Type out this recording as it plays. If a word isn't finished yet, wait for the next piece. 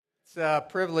It's a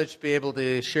privilege to be able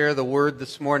to share the word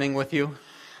this morning with you,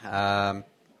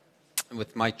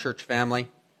 with my church family.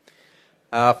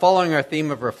 Following our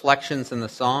theme of reflections in the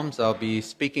Psalms, I'll be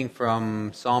speaking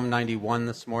from Psalm 91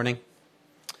 this morning.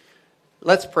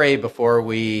 Let's pray before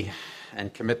we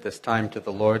commit this time to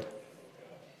the Lord.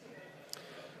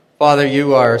 Father,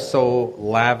 you are so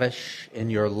lavish in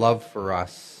your love for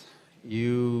us.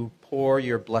 You pour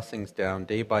your blessings down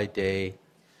day by day,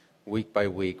 week by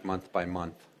week, month by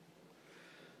month.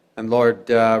 And Lord,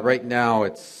 right now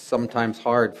it's sometimes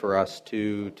hard for us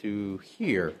to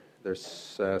hear. There's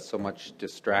so much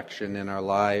distraction in our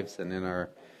lives and in our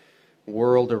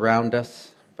world around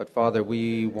us. But Father,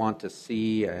 we want to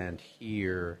see and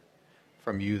hear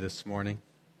from you this morning.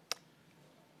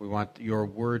 We want your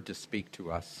word to speak to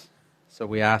us. So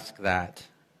we ask that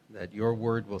your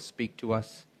word will speak to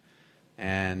us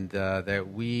and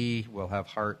that we will have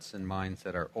hearts and minds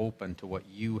that are open to what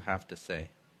you have to say.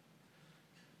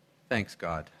 Thanks,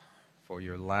 God, for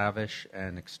your lavish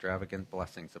and extravagant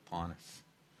blessings upon us.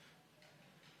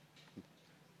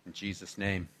 In Jesus'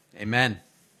 name, amen.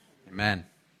 Amen.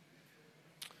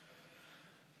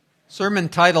 Sermon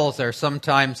titles are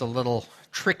sometimes a little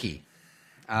tricky.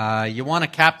 You want to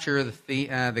capture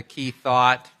the key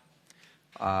thought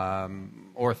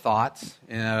or thoughts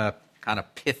in a kind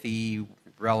of pithy,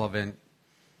 relevant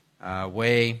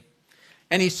way.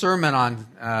 Any sermon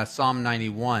on Psalm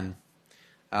 91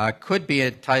 could be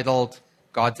entitled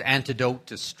God's Antidote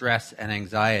to Stress and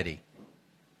Anxiety.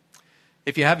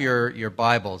 If you have your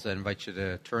Bibles, I invite you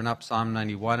to turn up Psalm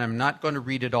 91. I'm not going to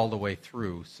read it all the way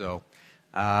through, so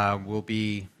we'll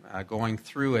be going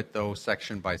through it, though,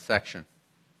 section by section.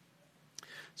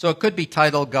 So it could be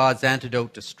titled God's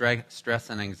Antidote to Stress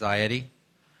and Anxiety,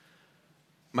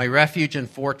 My Refuge and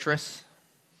Fortress,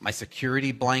 My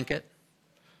Security Blanket,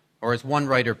 or as one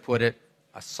writer put it,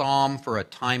 A Psalm for a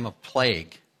Time of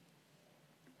Plague.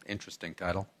 Interesting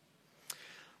title.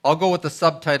 I'll go with the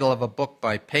subtitle of a book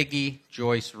by Peggy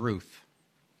Joyce Ruth,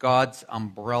 God's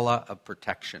Umbrella of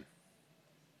Protection.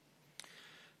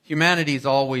 Humanity's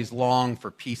always longed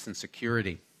for peace and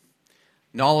security,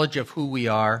 knowledge of who we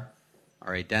are,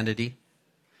 our identity,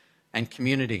 and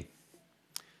community.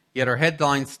 Yet our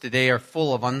headlines today are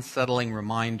full of unsettling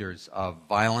reminders of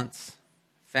violence,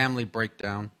 family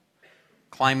breakdown,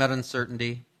 climate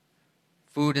uncertainty,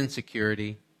 food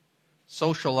insecurity,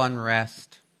 social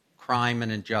unrest, crime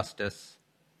and injustice.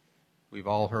 We've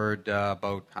all heard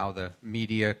about how the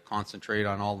media concentrate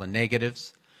on all the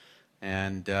negatives.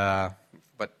 But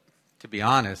to be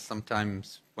honest,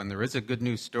 sometimes when there is a good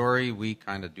news story, we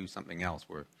kind of do something else.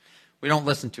 We don't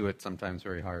listen to it sometimes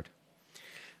very hard.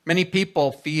 Many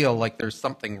people feel like there's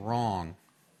something wrong,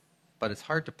 but it's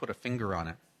hard to put a finger on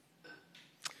it.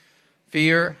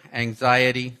 Fear,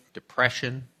 anxiety,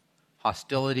 depression,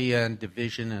 hostility and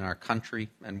division in our country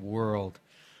and world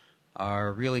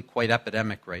are really quite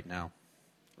epidemic right now,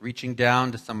 reaching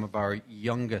down to some of our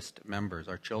youngest members,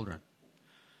 our children.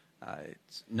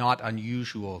 It's not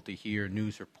unusual to hear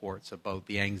news reports about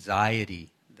the anxiety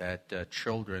that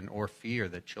children, or fear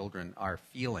that children are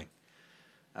feeling.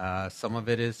 Some of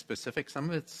it is specific, some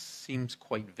of it seems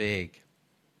quite vague.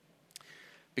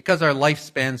 Because our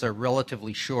lifespans are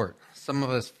relatively short, some of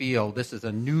us feel this is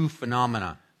a new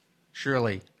phenomena.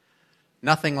 Surely,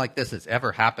 nothing like this has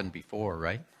ever happened before,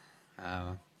 right?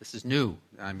 This is new.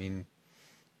 I mean,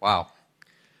 wow.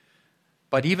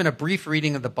 But even a brief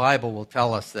reading of the Bible will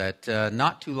tell us that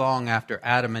not too long after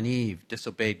Adam and Eve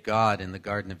disobeyed God in the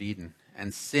Garden of Eden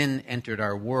and sin entered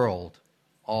our world,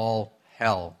 all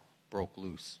hell broke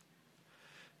loose.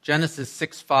 Genesis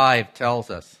 6:5 tells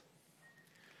us,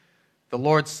 The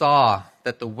Lord saw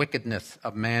that the wickedness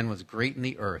of man was great in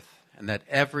the earth, and that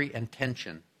every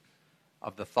intention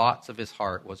of the thoughts of his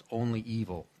heart was only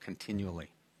evil continually.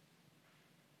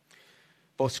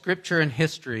 Both Scripture and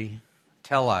history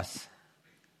tell us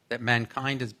that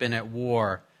mankind has been at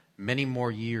war many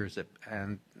more years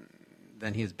than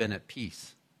he has been at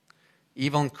peace.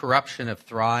 Evil and corruption have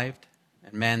thrived,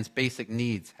 and man's basic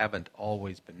needs haven't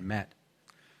always been met.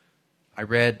 I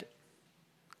read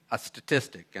a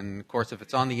statistic, and of course if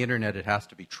it's on the internet it has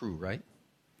to be true, right?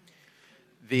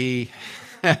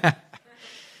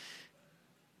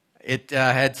 It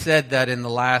had said that in the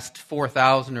last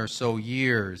 4,000 or so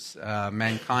years,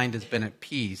 mankind has been at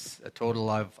peace, a total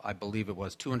of, I believe it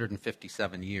was,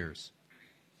 257 years.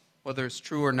 Whether it's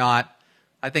true or not,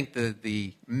 I think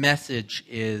the message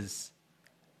is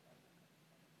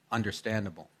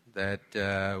understandable,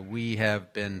 that we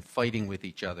have been fighting with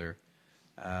each other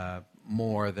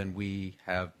more than we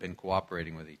have been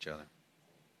cooperating with each other.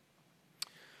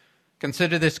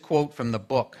 Consider this quote from the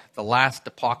book, The Last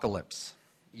Apocalypse,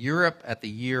 Europe at the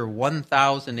year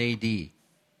 1000 A.D.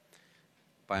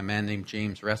 by a man named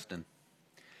James Reston.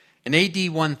 In A.D.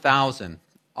 1000,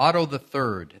 Otto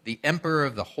III, the emperor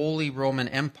of the Holy Roman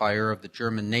Empire of the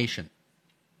German nation,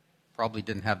 probably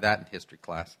didn't have that in history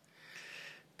class,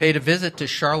 paid a visit to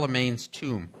Charlemagne's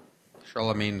tomb.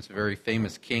 Charlemagne was a very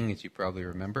famous king, as you probably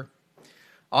remember.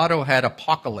 Otto had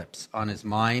apocalypse on his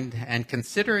mind, and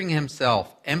considering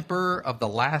himself emperor of the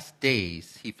last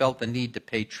days, he felt the need to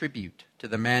pay tribute to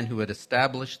the man who had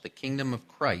established the kingdom of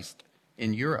Christ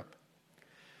in Europe.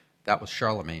 That was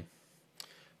Charlemagne.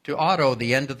 To Otto,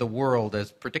 the end of the world,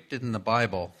 as predicted in the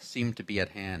Bible, seemed to be at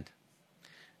hand.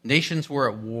 Nations were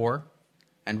at war,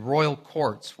 and royal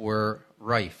courts were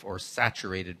rife or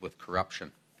saturated with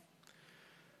corruption.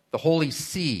 The Holy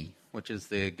See, which is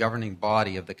the governing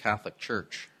body of the Catholic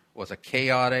Church, was a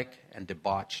chaotic and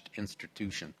debauched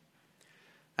institution.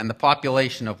 And the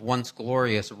population of once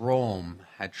glorious Rome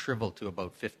had shriveled to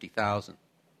about 50,000.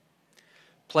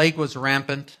 Plague was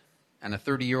rampant, and a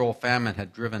 30-year-old famine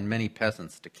had driven many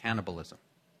peasants to cannibalism.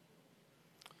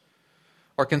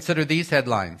 Or consider these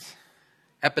headlines.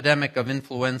 Epidemic of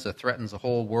influenza threatens the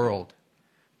whole world.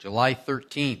 July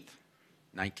 13th,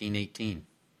 1918.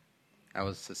 That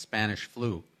was the Spanish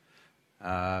flu.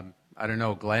 I don't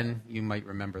know, Glenn, you might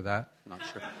remember that. I'm not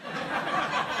sure.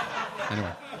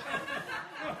 Anyway.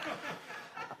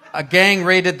 A gang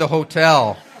raided the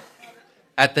hotel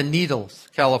at the Needles,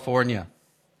 California,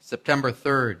 September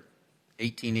 3rd,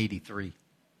 1883.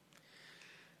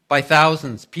 By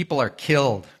thousands, people are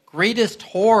killed. Greatest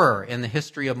horror in the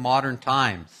history of modern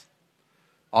times.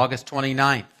 August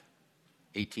 29th,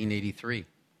 1883.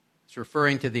 It's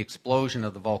referring to the explosion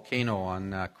of the volcano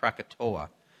on Krakatoa,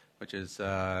 which is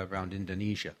around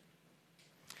Indonesia.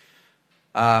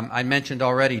 I mentioned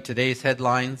already today's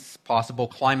headlines: possible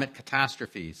climate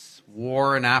catastrophes,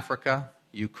 war in Africa,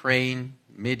 Ukraine,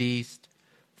 Mideast,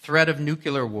 threat of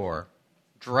nuclear war,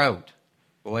 drought,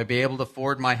 will I be able to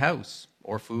afford my house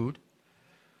or food,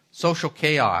 social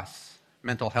chaos,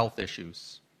 mental health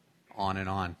issues, on and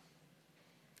on.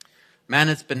 Man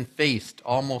has been faced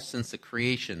almost since the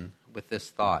creation with this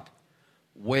thought: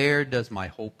 where does my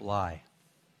hope lie?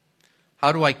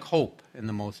 How do I cope in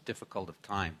the most difficult of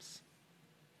times?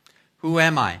 Who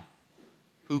am I?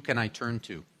 Who can I turn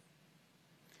to?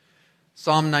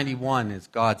 Psalm 91 is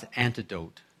God's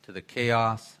antidote to the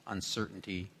chaos,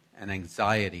 uncertainty, and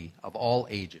anxiety of all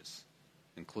ages,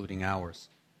 including ours.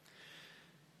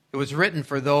 It was written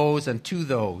for those and to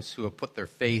those who have put their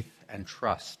faith and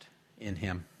trust in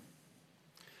him.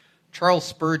 Charles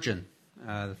Spurgeon,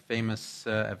 the famous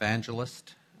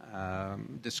evangelist,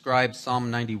 describes Psalm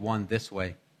 91 this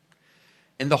way: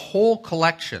 in the whole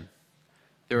collection,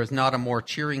 there is not a more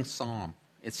cheering psalm.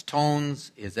 Its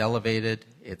tones is elevated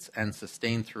and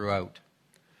sustained throughout.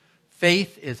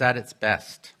 Faith is at its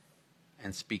best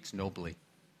and speaks nobly.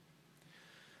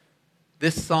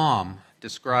 This psalm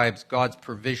describes God's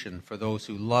provision for those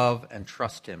who love and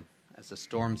trust him as the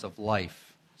storms of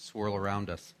life swirl around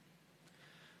us.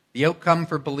 The outcome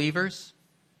for believers: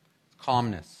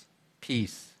 calmness,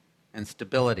 peace, and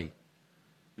stability,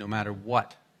 no matter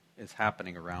what is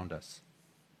happening around us.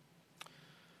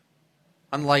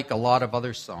 Unlike a lot of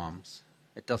other psalms,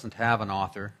 it doesn't have an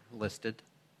author listed.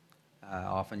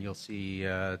 Often you'll see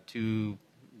to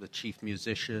the chief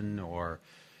musician, or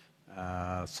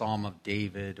Psalm of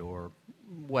David, or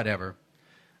whatever.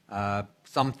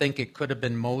 Some think it could have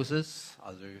been Moses.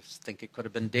 Others think it could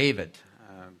have been David.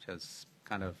 It has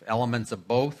kind of elements of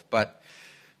both, but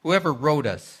whoever wrote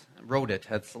it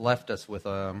has left us with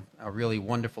a really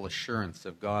wonderful assurance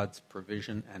of God's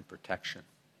provision and protection.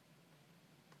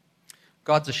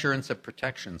 God's assurance of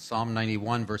protection, Psalm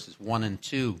 91, verses 1 and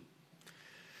 2.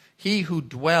 He who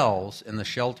dwells in the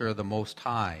shelter of the Most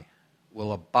High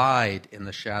will abide in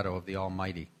the shadow of the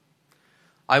Almighty.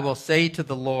 I will say to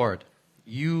the Lord,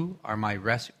 you are my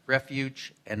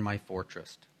refuge and my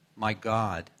fortress, my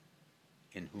God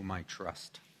in whom I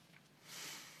trust.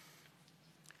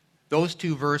 Those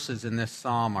two verses in this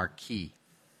psalm are key.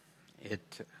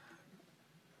 It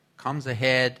comes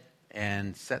ahead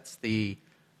and sets the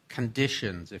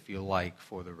conditions, if you like,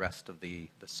 for the rest of the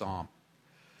psalm.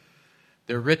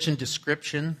 They're rich in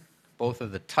description, both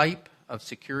of the type of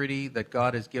security that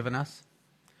God has given us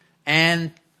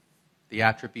and the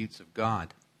attributes of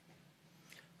God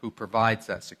who provides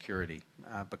that security.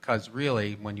 Because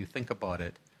really, when you think about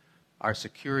it, our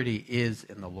security is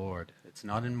in the Lord. It's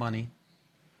not in money.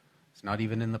 It's not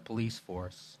even in the police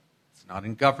force. It's not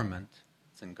in government.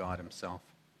 It's in God himself.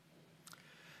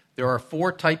 There are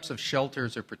 4 types of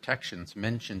shelters or protections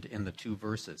mentioned in the 2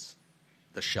 verses: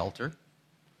 the shelter,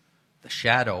 the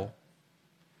shadow,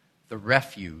 the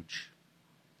refuge,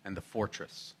 and the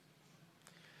fortress.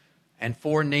 And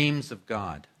 4 names of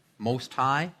God: Most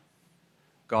High,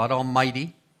 God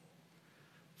Almighty,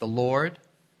 the Lord,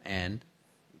 and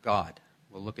God.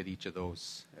 We'll look at each of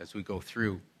those as we go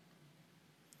through.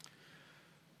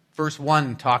 Verse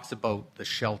 1 talks about the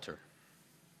shelter.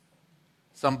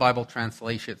 Some Bible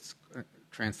translations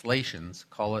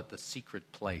call it the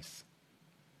secret place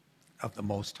of the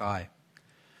Most High.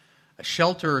 A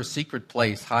shelter or secret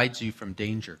place hides you from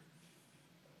danger.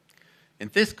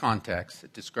 In this context,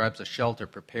 it describes a shelter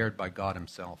prepared by God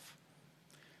himself.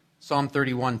 Psalm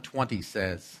 31:20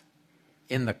 says,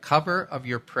 "In the cover of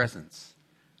your presence,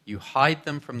 you hide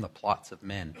them from the plots of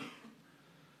men.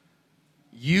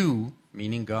 You,"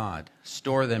 meaning God,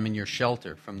 "store them in your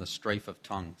shelter from the strife of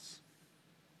tongues."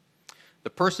 The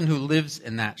person who lives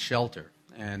in that shelter,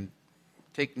 and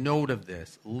take note of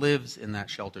this, lives in that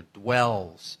shelter,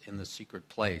 dwells in the secret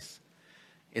place.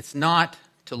 It's not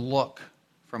to look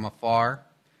from afar,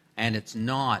 and it's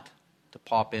not to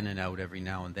pop in and out every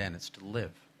now and then. It's to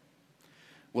live.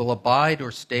 Will abide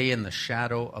or stay in the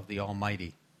shadow of the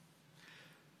Almighty.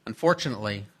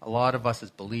 Unfortunately, a lot of us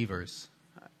as believers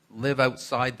live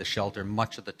outside the shelter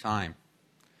much of the time,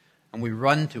 and we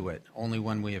run to it only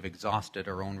when we have exhausted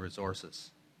our own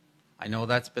resources. I know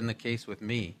that's been the case with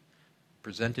me.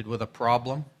 Presented with a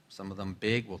problem, some of them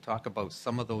big. We'll talk about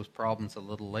some of those problems a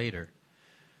little later.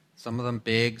 Some of them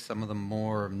big, some of them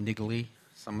more niggly,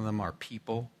 some of them are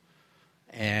people.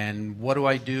 And what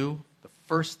do? The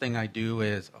first thing I do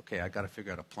is, okay, I got to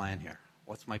figure out a plan here.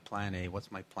 What's my plan A? What's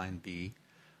my plan B?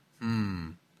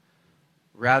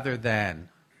 Rather than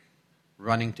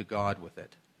running to God with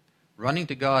it. Running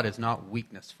to God is not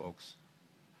weakness, folks.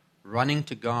 Running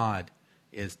to God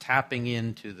is tapping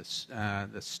into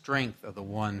the strength of the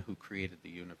one who created the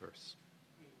universe.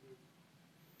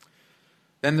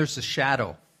 Then there's the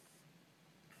shadow.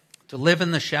 To live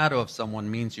in the shadow of someone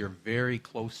means you're very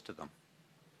close to them.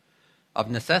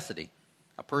 Of necessity,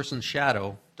 a person's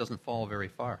shadow doesn't fall very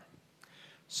far.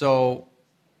 So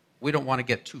we don't want to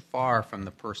get too far from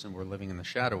the person we're living in the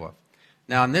shadow of.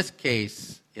 Now, in this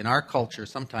case, in our culture,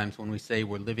 sometimes when we say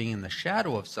we're living in the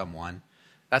shadow of someone,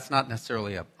 that's not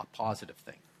necessarily a positive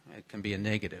thing. It can be a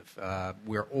negative.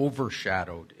 We're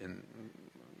overshadowed.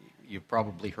 You've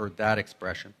probably heard that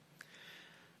expression.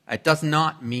 It does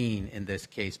not mean, in this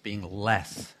case, being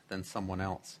less than someone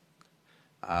else.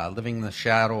 Living in the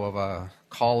shadow of a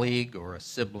colleague or a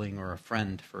sibling or a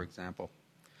friend, for example.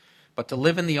 But to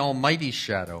live in the Almighty's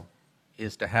shadow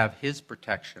is to have his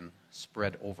protection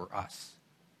spread over us.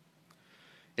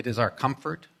 It is our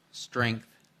comfort, strength,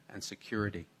 and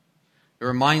security. It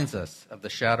reminds us of the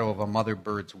shadow of a mother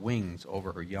bird's wings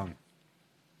over her young.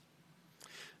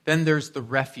 Then there's the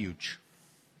refuge.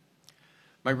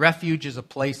 My refuge is a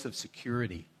place of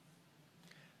security.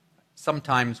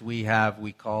 Sometimes we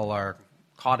call our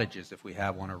cottages, if we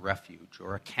have one, a refuge,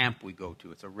 or a camp we go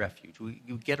to, it's a refuge.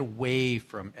 You get away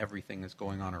from everything that's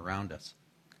going on around us.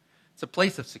 It's a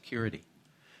place of security.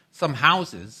 Some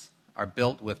houses are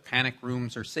built with panic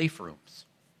rooms or safe rooms,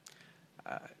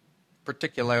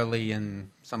 particularly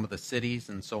in some of the cities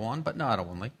and so on, but not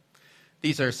only.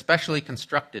 These are specially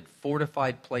constructed,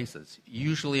 fortified places,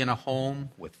 usually in a home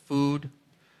with food,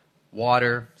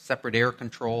 water, separate air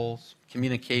controls,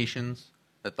 communications,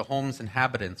 that the home's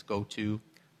inhabitants go to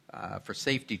for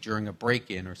safety during a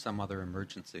break-in or some other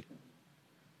emergency.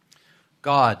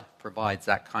 God provides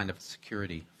that kind of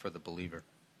security for the believer.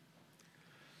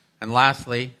 And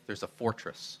lastly, there's a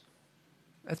fortress.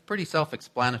 That's pretty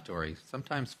self-explanatory.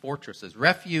 Sometimes fortresses.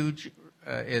 Refuge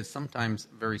is sometimes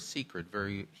very secret,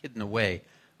 very hidden away.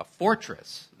 A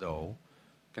fortress, though,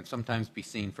 can sometimes be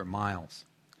seen for miles.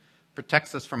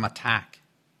 Protects us from attack.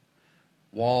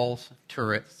 Walls,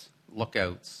 turrets,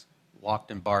 lookouts,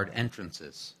 locked and barred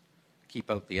entrances keep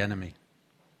out the enemy.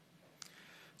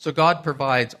 So God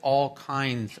provides all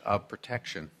kinds of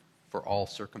protection for all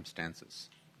circumstances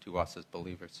to us as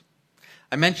believers.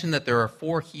 I mentioned that there are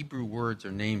 4 Hebrew words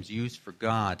or names used for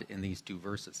God in these 2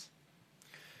 verses.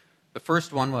 The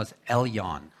first one was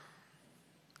Elyon,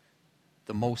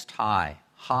 the Most High,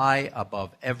 high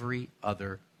above every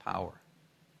other power.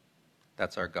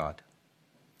 That's our God.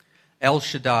 El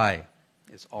Shaddai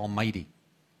is Almighty,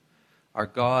 our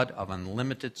God of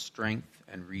unlimited strength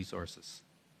and resources.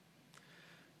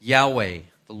 Yahweh,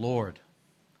 the Lord,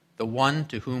 the one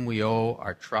to whom we owe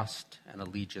our trust and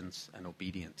allegiance and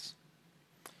obedience.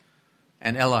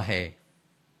 And Elohe,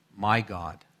 my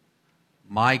God,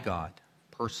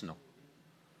 personal,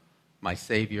 my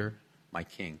Savior, my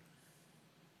King,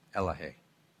 Elohe.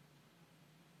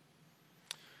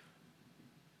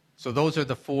 So those are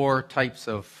the 4 types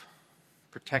of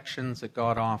protections that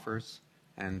God offers,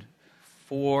 and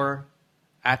 4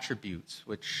 attributes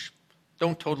which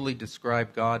don't totally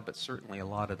describe God, but certainly a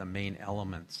lot of the main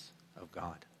elements of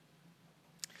God.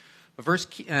 But verse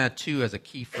 2 has a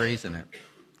key phrase in it.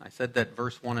 I said that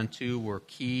verse 1 and 2 were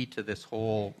key to this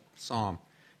whole psalm.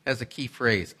 It has a key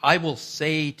phrase. I will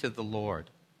say to the Lord.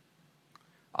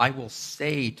 I will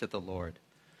say to the Lord,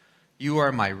 you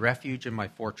are my refuge and my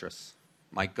fortress,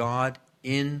 my God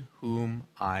in whom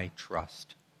I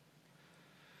trust.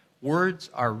 Words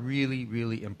are really,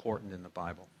 really important in the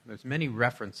Bible. There's many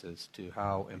references to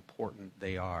how important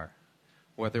they are.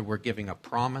 Whether we're giving a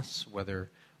promise, whether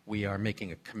we are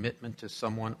making a commitment to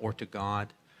someone or to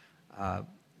God,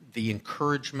 the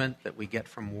encouragement that we get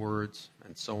from words,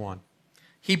 and so on.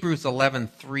 Hebrews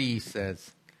 11:3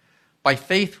 says, by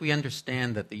faith we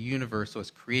understand that the universe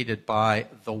was created by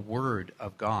the Word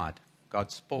of God. God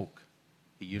spoke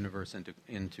the universe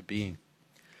into being.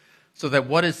 So that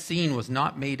what is seen was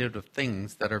not made out of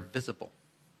things that are visible.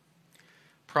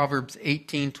 Proverbs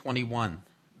 18:21,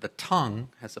 the tongue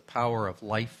has the power of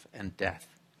life and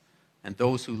death, and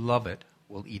those who love it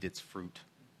will eat its fruit.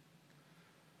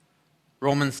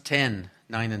 Romans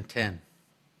 10:9 and 10,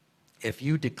 if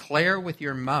you declare with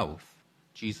your mouth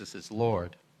Jesus is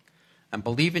Lord, and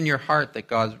believe in your heart that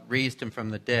God raised him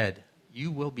from the dead,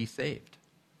 you will be saved.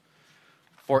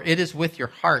 For it is with your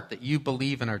heart that you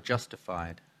believe and are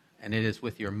justified, and it is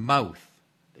with your mouth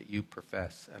that you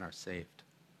profess and are saved.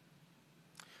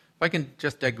 If I can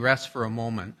just digress for a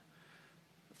moment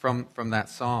from that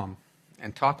psalm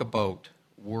and talk about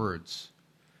words,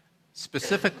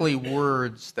 specifically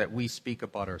words that we speak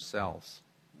about ourselves.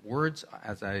 Words,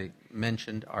 as I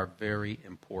mentioned, are very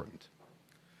important.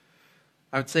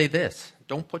 I would say this,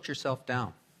 don't put yourself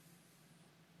down.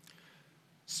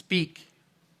 Speak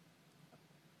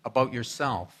about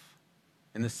yourself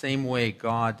in the same way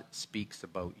God speaks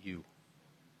about you.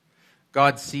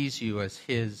 God sees you as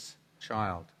his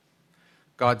child.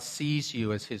 God sees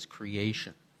you as his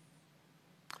creation.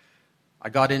 I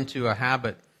got into a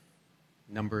habit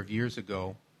a number of years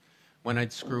ago when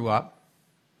I'd screw up.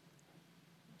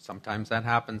 Sometimes that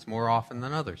happens more often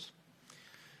than others.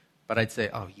 But I'd say,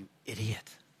 oh, you idiot.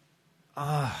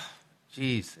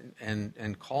 Geez,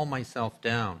 and call myself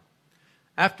down.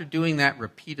 After doing that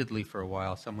repeatedly for a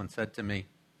while, someone said to me,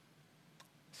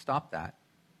 stop that.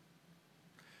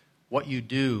 What you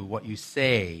do, what you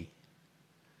say,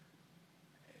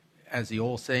 as the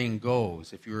old saying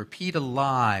goes, if you repeat a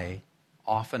lie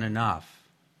often enough,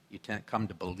 you tend to come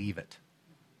to believe it.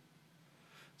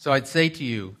 So I'd say to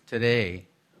you today,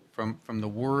 from the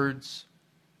words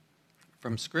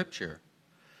from Scripture,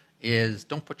 is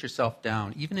don't put yourself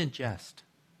down, even in jest.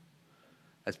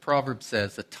 As Proverbs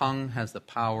says, the tongue has the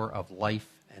power of life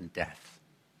and death.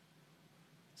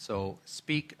 So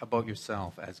speak about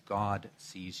yourself as God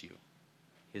sees you,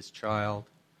 his child,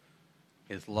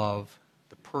 his love,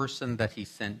 the person that he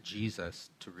sent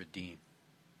Jesus to redeem.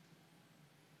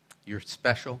 You're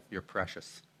special, you're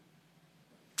precious.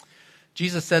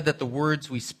 Jesus said that the words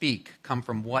we speak come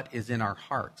from what is in our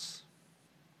hearts.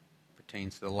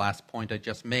 Pertains to the last point I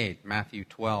just made, Matthew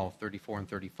 12:34 and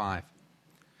 35.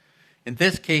 In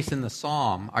this case, in the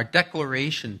psalm, our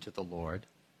declaration to the Lord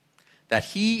that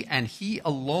he and he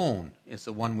alone is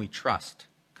the one we trust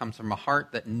comes from a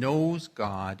heart that knows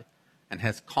God and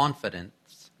has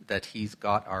confidence that he's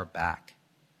got our back.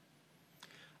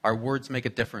 Our words make a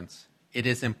difference. It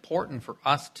is important for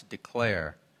us to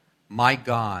declare, my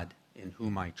God in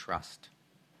whom I trust.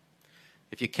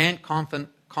 If you can't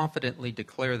confidently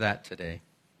declare that today,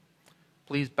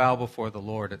 please bow before the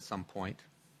Lord at some point,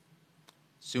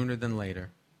 sooner than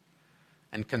later,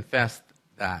 and confess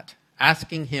that,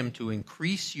 asking him to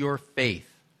increase your faith,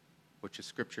 which the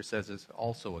Scripture says is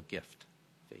also a gift.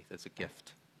 Faith is a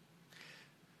gift.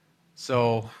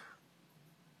 So,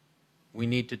 we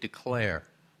need to declare,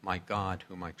 my God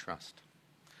whom I trust.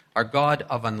 Our God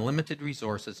of unlimited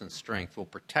resources and strength will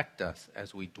protect us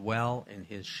as we dwell in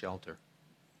his shelter.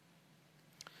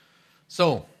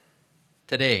 So,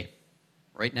 today,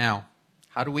 right now,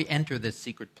 how do we enter this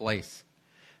secret place?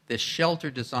 This shelter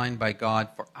designed by God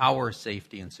for our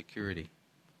safety and security.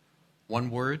 One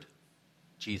word,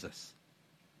 Jesus.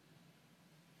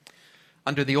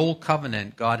 Under the Old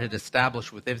Covenant, God had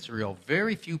established with Israel,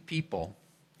 very few people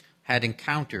had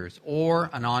encounters or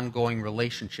an ongoing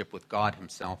relationship with God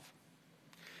himself.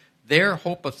 Their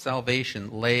hope of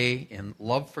salvation lay in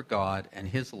love for God and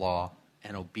his law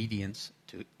and obedience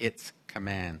to its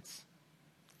commands.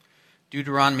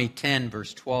 Deuteronomy 10,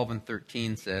 verse 12 and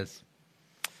 13 says,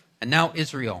 and now,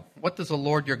 Israel, what does the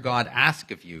Lord your God ask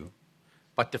of you,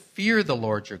 but to fear the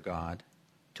Lord your God,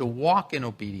 to walk in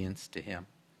obedience to him,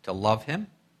 to love him,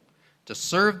 to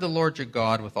serve the Lord your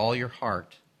God with all your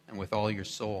heart and with all your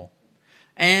soul,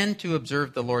 and to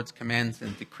observe the Lord's commands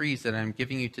and decrees that I'm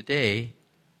giving you today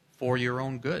for your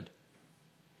own good.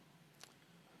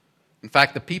 In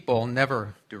fact, the people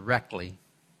never directly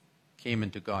came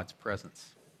into God's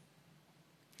presence.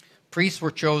 Priests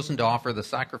were chosen to offer the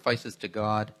sacrifices to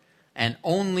God, and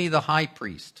only the high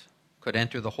priest could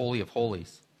enter the Holy of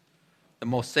Holies, the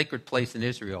most sacred place in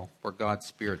Israel where God's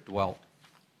Spirit dwelt,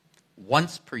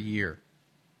 once per year,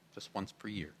 just once per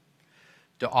year,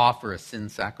 to offer a sin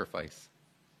sacrifice.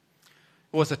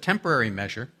 It was a temporary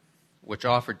measure which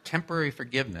offered temporary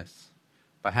forgiveness,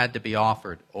 but had to be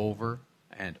offered over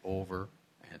and over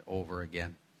and over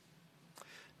again.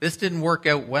 This didn't work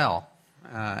out well,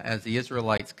 as the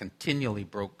Israelites continually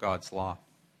broke God's law.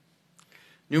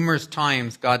 Numerous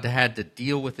times God had to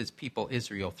deal with his people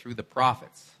Israel through the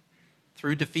prophets,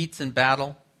 through defeats in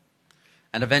battle,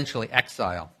 and eventually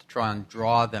exile to try and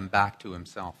draw them back to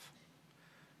himself.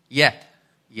 Yet,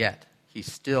 he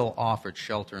still offered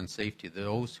shelter and safety to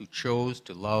those who chose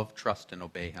to love, trust, and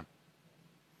obey him.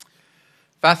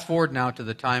 Fast forward now to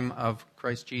the time of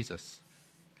Christ Jesus.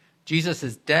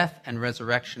 Jesus' death and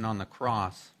resurrection on the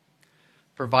cross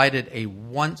provided a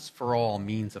once-for-all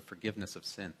means of forgiveness of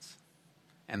sins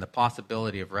and the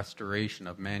possibility of restoration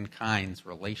of mankind's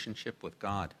relationship with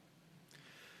God.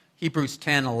 Hebrews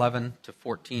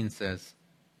 10:11-14 says,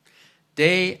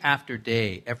 "Day after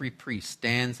day, every priest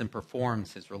stands and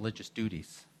performs his religious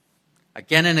duties.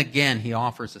 Again and again, he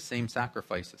offers the same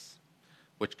sacrifices,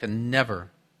 which can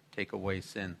never take away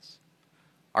sins."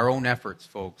 Our own efforts,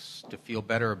 folks, to feel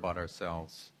better about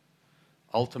ourselves,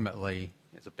 ultimately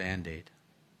is a Band-Aid.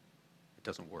 It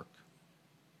doesn't work.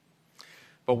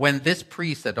 But when this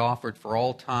priest had offered for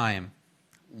all time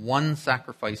one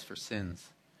sacrifice for sins,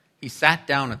 he sat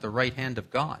down at the right hand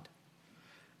of God.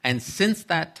 And since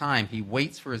that time, he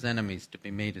waits for his enemies to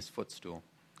be made his footstool.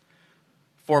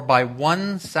 For by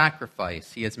one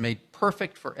sacrifice, he has made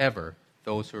perfect forever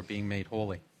those who are being made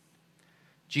holy.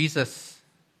 Jesus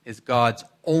is God's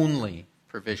only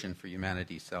provision for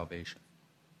humanity's salvation.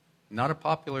 Not a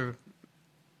popular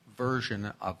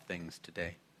version of things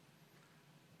today,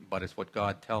 but it's what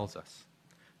God tells us.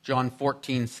 John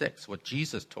 14:6, what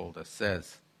Jesus told us,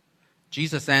 says,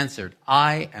 Jesus answered,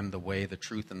 "I am the way, the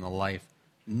truth, and the life.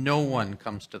 No one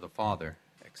comes to the Father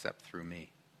except through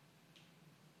me."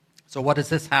 So what does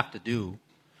this have to do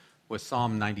with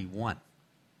Psalm 91?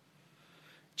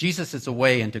 Jesus is a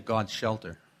way into God's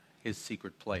shelter, his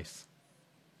secret place.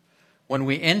 When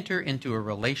we enter into a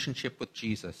relationship with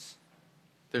Jesus,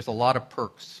 there's a lot of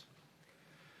perks.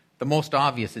 The most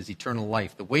obvious is eternal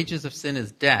life. The wages of sin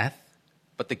is death,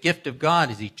 but the gift of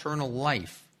God is eternal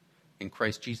life in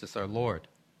Christ Jesus our Lord.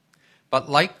 But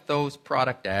like those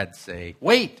product ads say,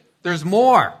 wait, there's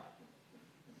more.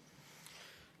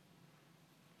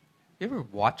 You ever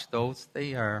watch those?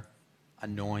 They are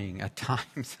annoying at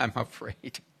times, I'm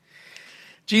afraid.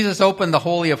 Jesus opened the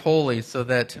Holy of Holies so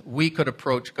that we could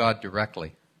approach God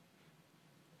directly.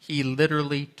 He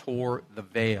literally tore the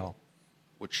veil,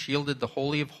 which shielded the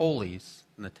Holy of Holies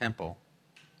in the temple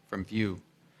from view,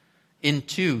 in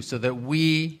two so that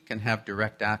we can have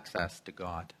direct access to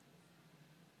God.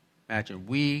 Imagine,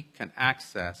 we can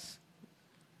access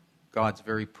God's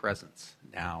very presence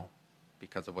now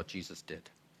because of what Jesus did.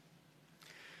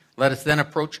 Let us then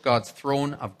approach God's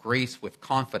throne of grace with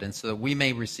confidence so that we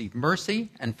may receive mercy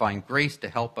and find grace to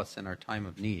help us in our time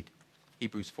of need.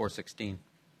 Hebrews 4:16.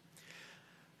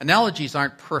 Analogies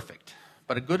aren't perfect,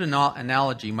 but a good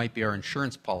analogy might be our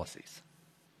insurance policies.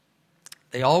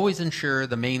 They always insure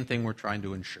the main thing we're trying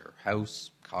to insure: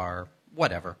 house, car,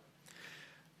 whatever.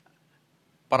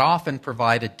 But often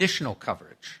provide additional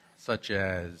coverage, such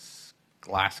as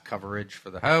glass coverage for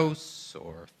the house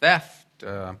or theft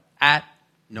at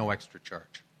no extra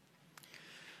charge.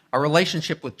 Our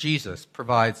relationship with Jesus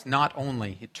provides not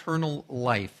only eternal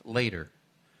life later,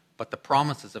 but the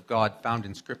promises of God found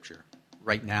in Scripture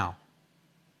right now.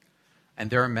 And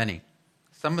there are many.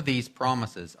 Some of these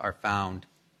promises are found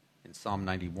in Psalm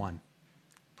 91.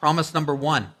 Promise number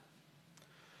 1,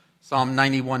 Psalm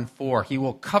 91:4. He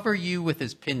will cover you with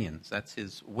his pinions. That's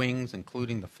his wings,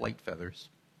 including the flight feathers.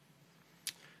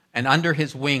 And under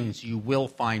his wings you will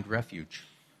find refuge.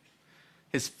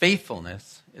 His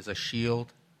faithfulness is a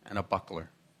shield and a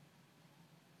buckler.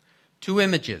 2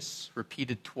 images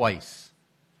repeated twice.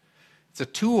 It's a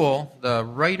tool the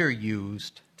writer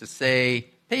used to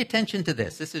say, pay attention to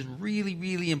this. This is really,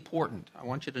 really important. I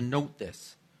want you to note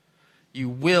this. You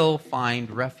will find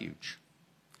refuge.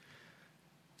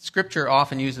 Scripture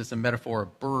often uses the metaphor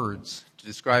of birds to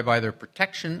describe either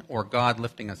protection or God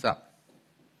lifting us up.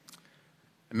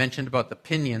 I mentioned about the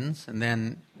pinions, and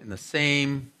then in the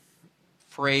same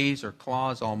phrase or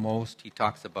clause almost, he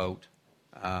talks about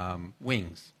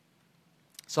wings.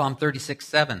 Psalm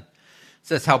 36:7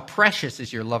 says, "How precious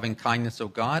is your loving kindness, O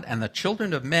God, and the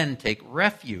children of men take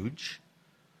refuge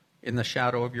in the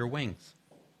shadow of your wings."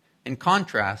 In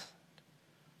contrast,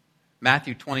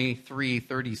 Matthew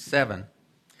 23:37,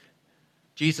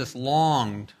 Jesus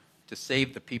longed to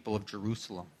save the people of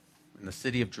Jerusalem, in the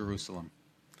city of Jerusalem.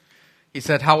 He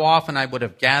said, "How often I would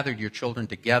have gathered your children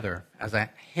together, as a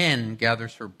hen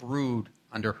gathers her brood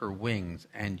under her wings,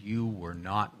 and you were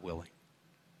not willing."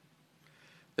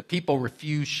 The people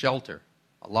refused shelter,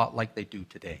 a lot like they do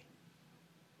today.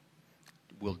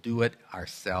 We'll do it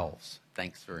ourselves.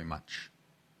 Thanks very much.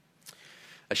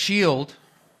 A shield,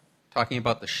 talking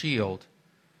about the shield,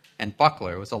 and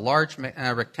buckler was a large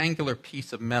rectangular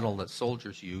piece of metal that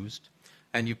soldiers used.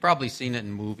 And you've probably seen it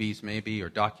in movies, maybe, or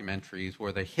documentaries,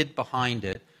 where they hid behind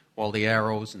it while the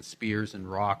arrows and spears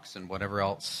and rocks and whatever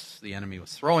else the enemy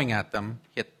was throwing at them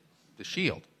hit the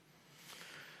shield.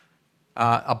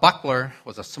 A buckler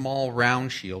was a small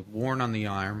round shield worn on the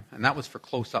arm, and that was for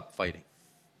close-up fighting.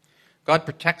 God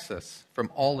protects us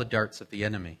from all the darts of the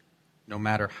enemy, no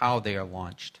matter how they are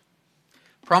launched.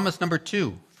 Promise number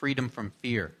 2, freedom from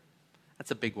fear. That's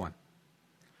a big one.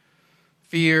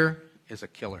 Fear is a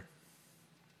killer.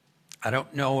 I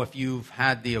don't know if you've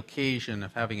had the occasion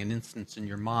of having an instance in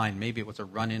your mind. Maybe it was a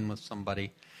run-in with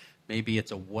somebody. Maybe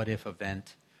it's a what-if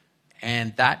event.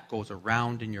 And that goes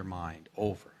around in your mind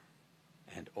over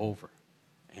and over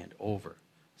and over.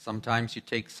 Sometimes you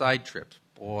take side trips.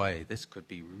 Boy, this could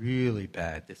be really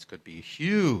bad. This could be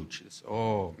huge.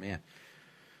 Oh, man.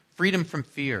 Freedom from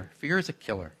fear. Fear is a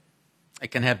killer. It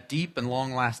can have deep and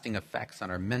long-lasting effects on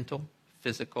our mental,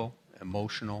 physical,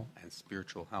 emotional, and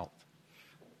spiritual health.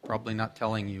 Probably not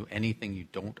telling you anything you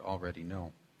don't already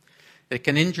know. It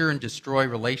can injure and destroy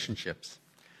relationships.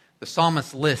 The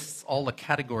psalmist lists all the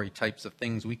category types of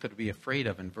things we could be afraid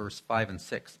of in verse 5 and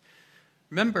 6.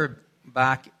 Remember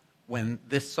back when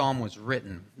this psalm was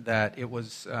written, that it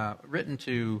was written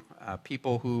to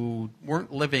people who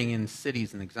weren't living in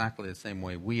cities in exactly the same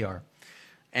way we are.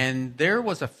 And there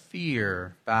was a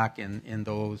fear back in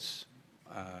those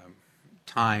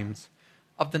times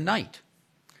of the night.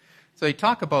 So they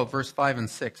talk about verse 5 and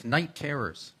 6, night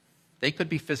terrors. They could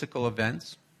be physical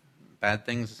events. Bad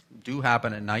things do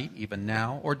happen at night, even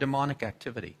now, or demonic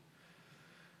activity.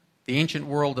 The ancient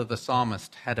world of the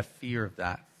psalmist had a fear of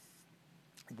that.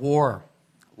 War,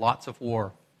 lots of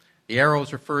war. The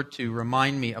arrows referred to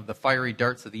remind me of the fiery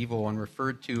darts of the evil one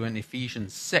referred to in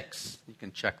Ephesians 6. You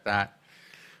can check that.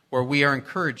 Where we are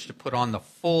encouraged to put on the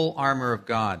full armor of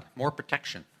God, more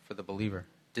protection for the believer.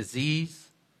 Disease,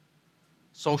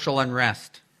 social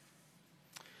unrest.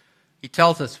 He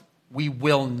tells us we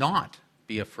will not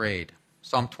be afraid.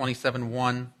 Psalm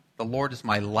 27:1, "The Lord is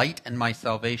my light and my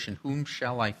salvation. Whom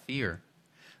shall I fear?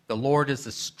 The Lord is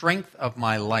the strength of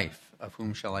my life. Of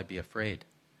whom shall I be afraid?"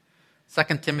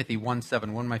 2 Timothy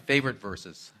 1:7, one of my favorite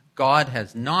verses. "God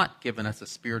has not given us a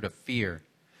spirit of fear,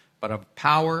 but of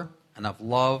power and of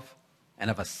love and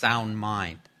of a sound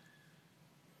mind."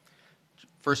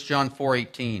 1 John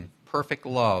 4:18, "Perfect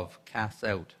love casts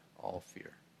out all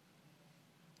fear."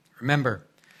 Remember,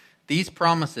 these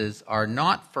promises are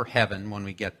not for heaven when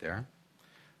we get there,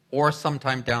 or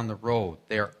sometime down the road.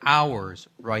 They are ours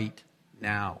right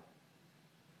now.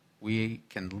 We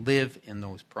can live in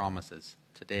those promises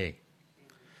today.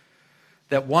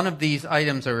 That one of these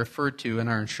items are referred to in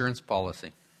our insurance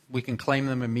policy. We can claim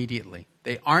them immediately.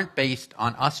 They aren't based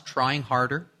on us trying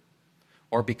harder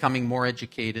or becoming more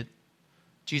educated.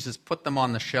 Jesus put them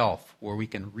on the shelf where we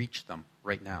can reach them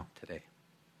right now, today.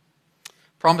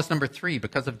 Promise number 3,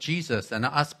 because of Jesus and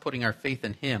us putting our faith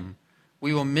in him,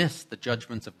 we will miss the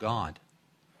judgments of God.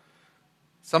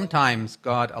 Sometimes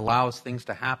God allows things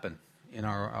to happen in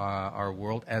our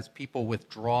world as people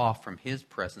withdraw from his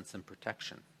presence and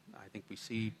protection. I think we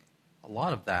see a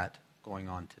lot of that going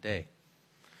on today.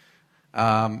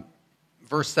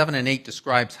 Verse 7 and 8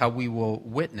 describes how we will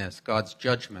witness God's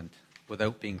judgment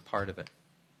without being part of it.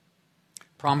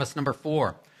 Promise number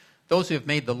 4, those who have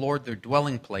made the Lord their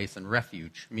dwelling place and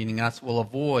refuge, meaning us, will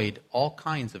avoid all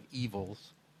kinds of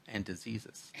evils and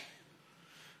diseases.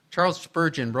 Charles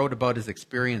Spurgeon wrote about his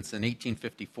experience in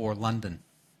 1854 London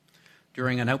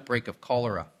during an outbreak of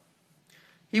cholera.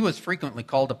 He was frequently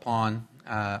called upon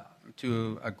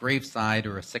to a graveside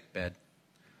or a sickbed.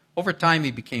 Over time,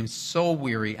 he became so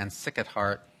weary and sick at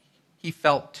heart, he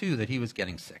felt, too, that he was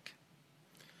getting sick.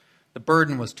 The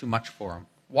burden was too much for him.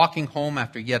 Walking home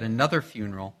after yet another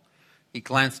funeral, he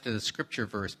glanced at a scripture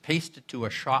verse pasted to a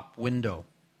shop window.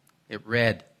 It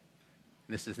read,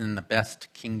 this is in the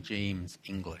best King James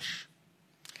English,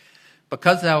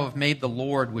 "Because thou have made the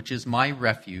Lord, which is my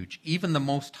refuge, even the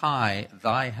Most High,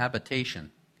 thy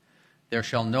habitation, there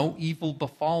shall no evil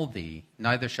befall thee,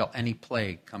 neither shall any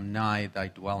plague come nigh thy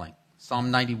dwelling."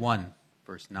 Psalm 91,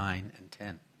 verse 9 and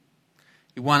 10.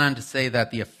 He went on to say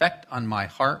that the effect on my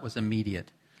heart was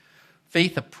immediate.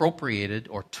 Faith appropriated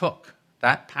or took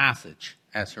that passage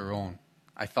as her own.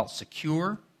 I felt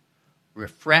secure,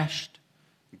 refreshed,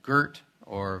 girt,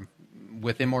 or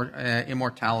with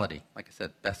immortality. Like I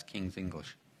said, best King's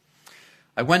English.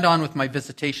 I went on with my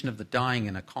visitation of the dying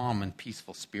in a calm and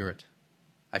peaceful spirit.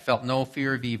 I felt no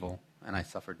fear of evil, and I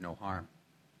suffered no harm.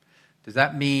 Does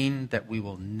that mean that we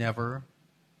will never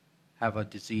have a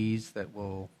disease that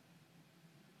will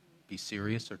be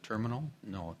serious or terminal?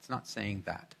 No, it's not saying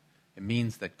that. It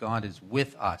means that God is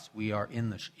with us. We are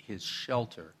in his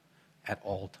shelter at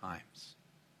all times.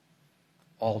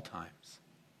 All times.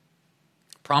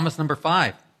 Promise number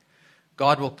 5.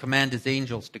 God will command his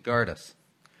angels to guard us.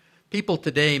 People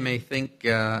today may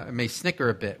snicker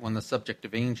a bit when the subject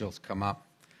of angels come up.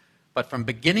 But from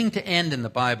beginning to end in the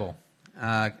Bible,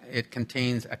 it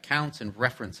contains accounts and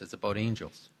references about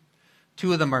angels.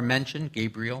 2 of them are mentioned,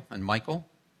 Gabriel and Michael.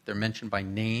 They're mentioned by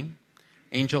name.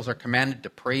 Angels are commanded to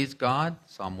praise God,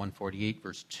 Psalm 148,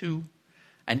 verse 2.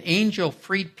 An angel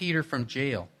freed Peter from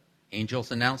jail.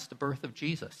 Angels announced the birth of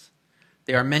Jesus.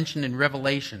 They are mentioned in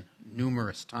Revelation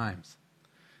numerous times.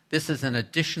 This is an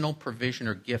additional provision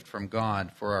or gift from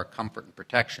God for our comfort and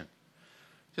protection.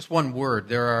 Just one word.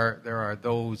 There are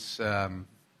those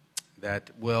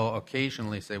that will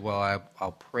occasionally say, well,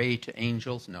 I'll pray to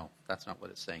angels. No, that's not what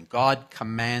it's saying. God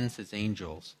commands his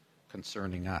angels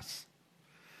concerning us.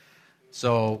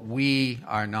 So we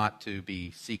are not to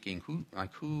be seeking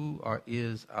who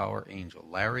is our angel?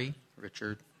 Larry,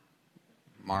 Richard,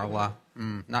 Marla?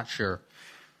 Not sure.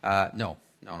 No,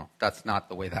 that's not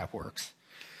the way that works.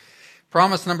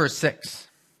 Promise number 6.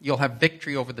 You'll have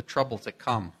victory over the troubles that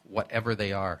come, whatever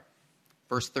they are.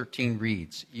 Verse 13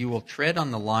 reads, "You will tread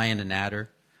on the lion and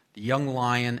adder, the young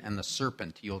lion and the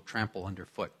serpent you'll trample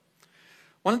underfoot."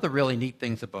 One of the really neat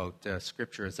things about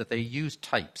Scripture is that they use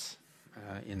types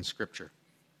in Scripture.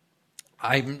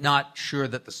 I'm not sure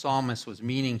that the psalmist was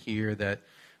meaning here that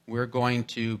we're going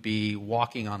to be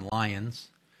walking on lions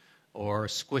or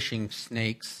squishing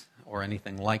snakes or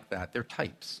anything like that. They're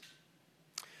types.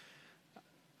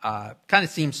 Kind of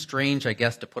seems strange, I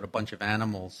guess, to put a bunch of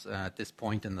animals at this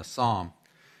point in the psalm,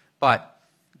 but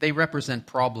they represent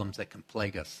problems that can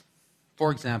plague us.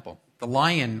 For example, the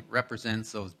lion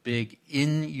represents those big,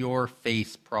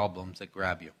 in-your-face problems that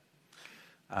grab you.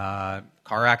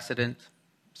 Car accident,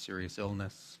 serious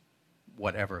illness,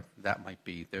 whatever that might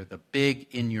be. They're the big,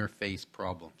 in-your-face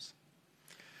problems.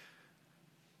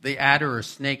 The adder or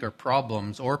snake are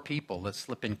problems or people that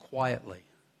slip in quietly.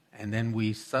 And then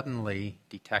we suddenly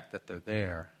detect that they're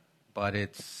there. But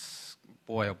it's,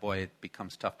 boy, oh boy, it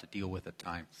becomes tough to deal with at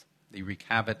times. They wreak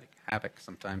havoc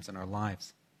sometimes in our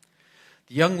lives.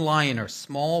 The young lion are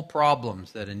small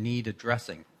problems that need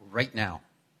addressing right now,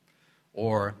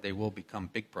 or they will become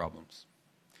big problems.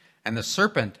 And the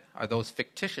serpent are those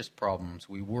fictitious problems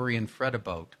we worry and fret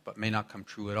about, but may not come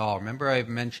true at all. Remember I've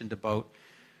mentioned about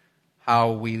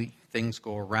how things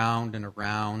go around and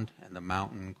around, and the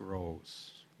mountain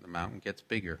grows. The mountain gets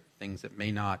bigger, things that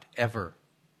may not ever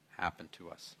happen to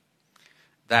us.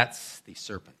 That's the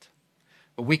serpent.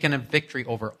 But we can have victory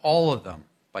over all of them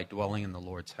by dwelling in the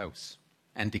Lord's house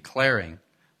and declaring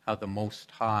how the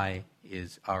Most High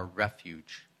is our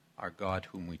refuge, our God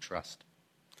whom we trust.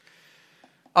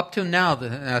 Up to now,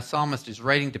 the psalmist is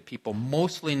writing to people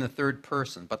mostly in the third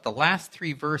person, but the last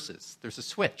 3 verses, there's a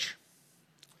switch.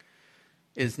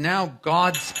 It is now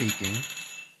God speaking,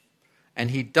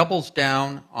 and he doubles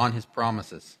down on his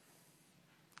promises.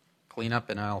 Clean up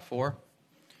in aisle 4.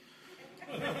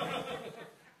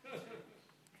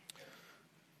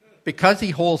 Because he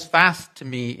holds fast to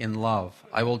me in love,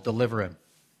 I will deliver him.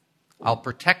 I'll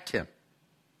protect him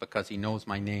because he knows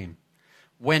my name.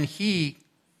 When he,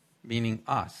 meaning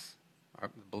us, our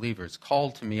believers,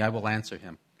 call to me, I will answer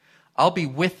him. I'll be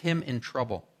with him in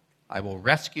trouble. I will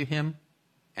rescue him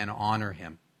and honor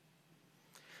him.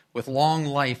 With long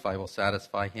life I will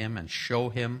satisfy him and show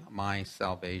him my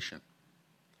salvation.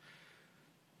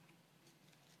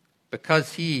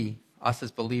 Because he, us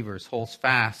as believers, holds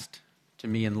fast to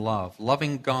me in love.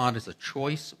 Loving God is a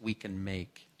choice we can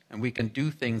make, and we can do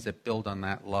things that build on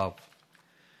that love.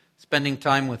 Spending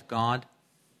time with God,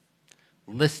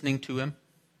 listening to him,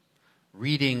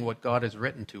 reading what God has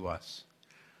written to us,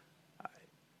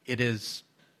 It is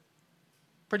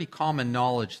pretty common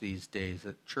knowledge these days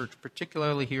that church,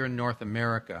 particularly here in North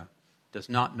America, does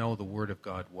not know the Word of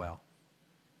God well.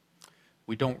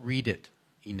 We don't read it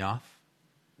enough.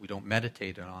 We don't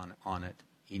meditate on it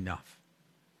enough.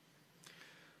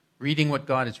 Reading what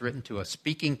God has written to us,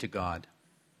 speaking to God,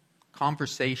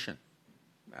 conversation.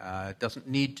 It doesn't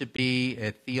need to be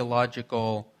a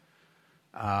theological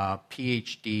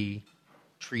PhD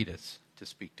treatise to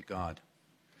speak to God.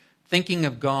 Thinking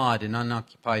of God in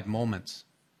unoccupied moments,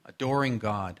 adoring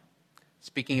God,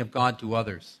 speaking of God to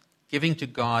others, giving to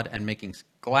God and making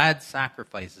glad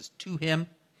sacrifices to Him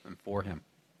and for Him.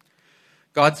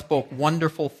 God spoke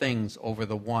wonderful things over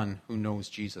the one who knows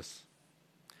Jesus.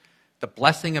 The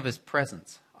blessing of His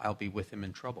presence, I'll be with him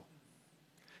in trouble.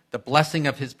 The blessing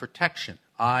of His protection,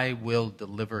 I will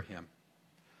deliver him.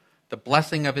 The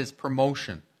blessing of His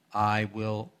promotion, I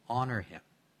will honor him.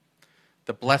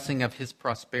 The blessing of His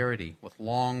prosperity, with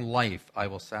long life I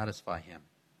will satisfy him.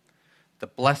 The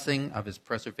blessing of His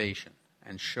preservation,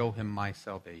 and show him my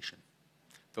salvation.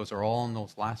 Those are all in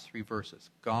those last 3 verses.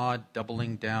 God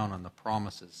doubling down on the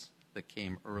promises that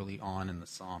came early on in the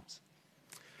Psalms.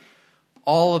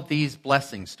 All of these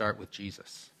blessings start with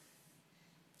Jesus.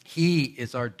 He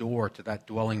is our door to that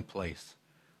dwelling place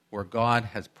where God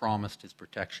has promised His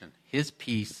protection, His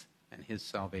peace, and His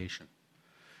salvation.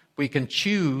 We can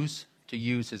choose to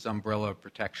use His umbrella of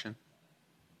protection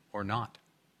or not.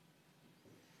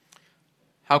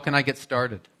 How can I get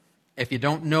started? If you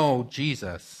don't know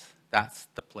Jesus, that's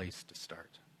the place to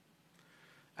start.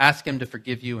 Ask Him to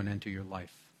forgive you and enter your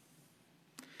life.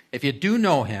 If you do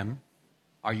know Him,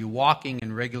 are you walking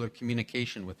in regular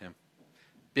communication with Him?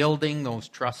 Building those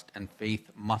trust and faith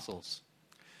muscles.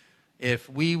 If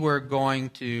I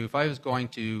was going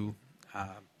to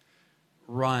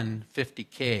run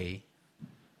 50K,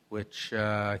 which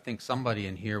I think somebody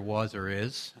in here was or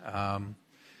is,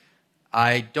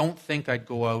 I don't think I'd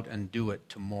go out and do it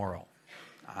tomorrow.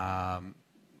 I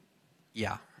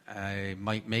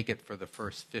might make it for the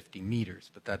first 50 meters,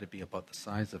 but that'd be about the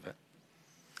size of it.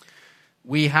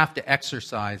 We have to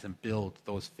exercise and build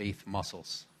those faith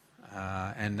muscles.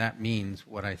 And that means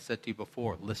what I said to you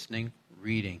before, listening,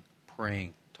 reading,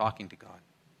 praying, talking to God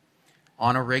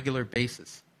on a regular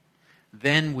basis.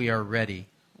 Then we are ready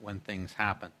when things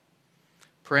happen.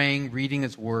 Praying, reading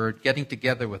His Word, getting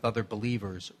together with other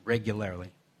believers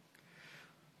regularly.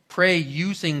 Pray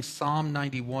using Psalm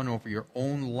 91 over your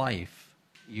own life,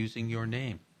 using your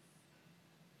name.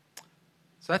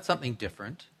 So that's something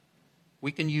different.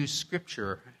 We can use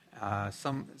Scripture,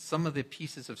 some of the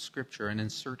pieces of Scripture, and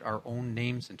insert our own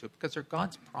names into it because they're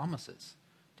God's promises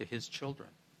to His children.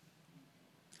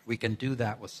 We can do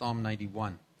that with Psalm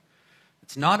 91.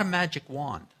 It's not a magic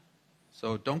wand,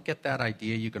 so don't get that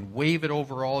idea. You can wave it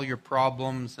over all your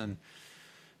problems, and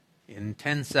in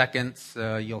 10 seconds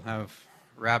you'll have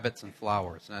rabbits and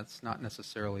flowers. That's not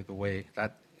necessarily the way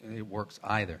that it works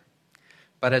either.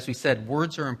 But as we said,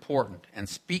 words are important, and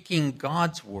speaking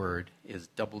God's word is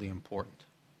doubly important.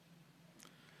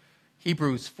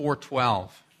 Hebrews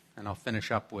 4:12, and I'll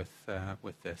finish up with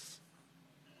this.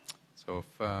 So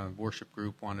if worship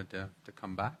group wanted to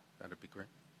come back, that would be great.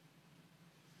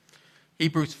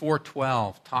 Hebrews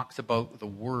 4:12 talks about the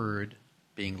word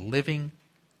being living,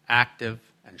 active,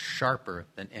 and sharper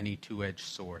than any two-edged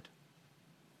sword.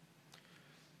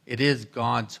 It is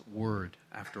God's word,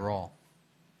 after all.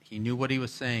 He knew what He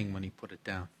was saying when He put it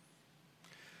down.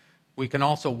 We can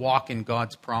also walk in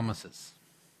God's promises.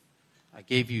 I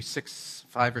gave you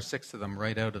 5 or 6 of them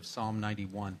right out of Psalm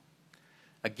 91.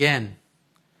 Again,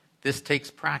 this takes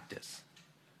practice,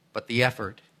 but the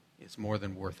effort is more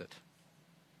than worth it.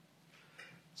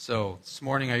 So, this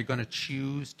morning, are you going to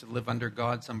choose to live under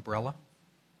God's umbrella?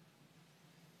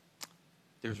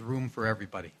 There's room for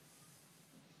everybody.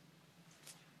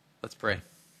 Let's pray.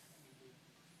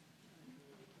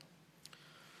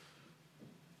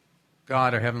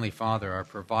 God, our Heavenly Father, our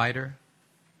provider,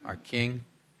 our King,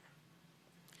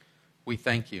 we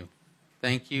thank you.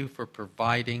 Thank you for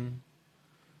providing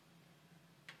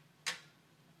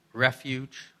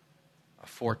refuge, a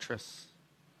fortress,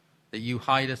 that you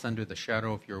hide us under the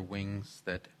shadow of your wings,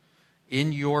 that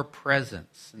in your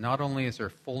presence, not only is there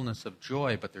fullness of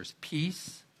joy, but there's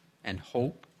peace and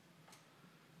hope.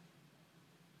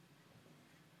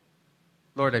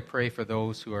 Lord, I pray for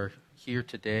those who are here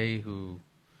today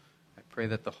I pray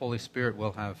that the Holy Spirit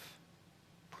will have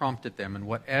prompted them in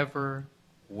whatever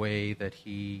way that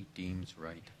He deems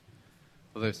right.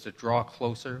 Whether it's to draw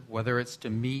closer, whether it's to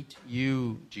meet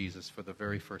you, Jesus, for the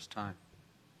very first time.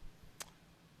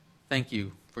 Thank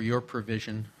you for your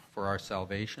provision for our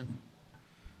salvation.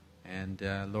 And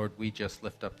Lord, we just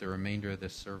lift up the remainder of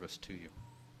this service to you.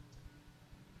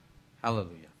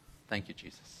 Hallelujah. Thank you,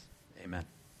 Jesus. Amen.